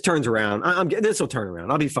if this turns around, this will turn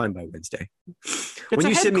around. I'll be fine by Wednesday. When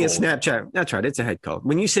you send me a Snapchat, that's right, it's a head cold.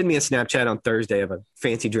 When you send me a Snapchat on Thursday of a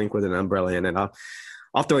fancy drink with an umbrella in it,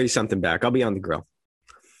 I'll throw you something back. I'll be on the grill.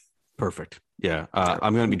 Perfect. Yeah,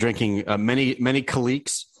 I'm going to be drinking many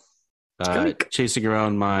Kaliks, chasing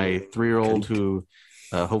around my 3-year-old who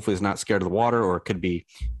hopefully is not scared of the water, or it could be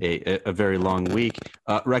a very long week.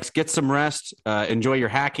 Rex, get some rest. Enjoy your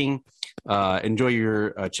hacking. Enjoy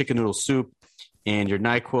your chicken noodle soup and your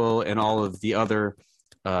NyQuil and all of the other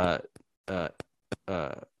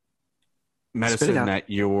medicine that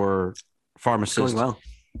your pharmacist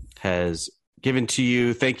has given to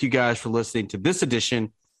you. Thank you guys for listening to this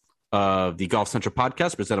edition of the Golf Central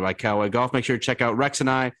podcast presented by Callaway Golf. Make sure to check out Rex and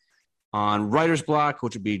I on Writer's Block,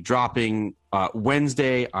 which will be dropping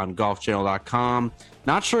Wednesday on golfchannel.com.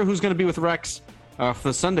 Not sure who's going to be with Rex for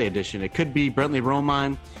the Sunday edition. It could be Brentley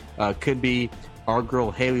Romine, could be our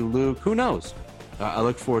girl Haley Luke. Who knows? I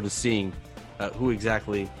look forward to seeing who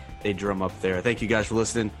exactly they drum up there. Thank you guys for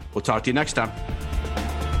listening. We'll talk to you next time.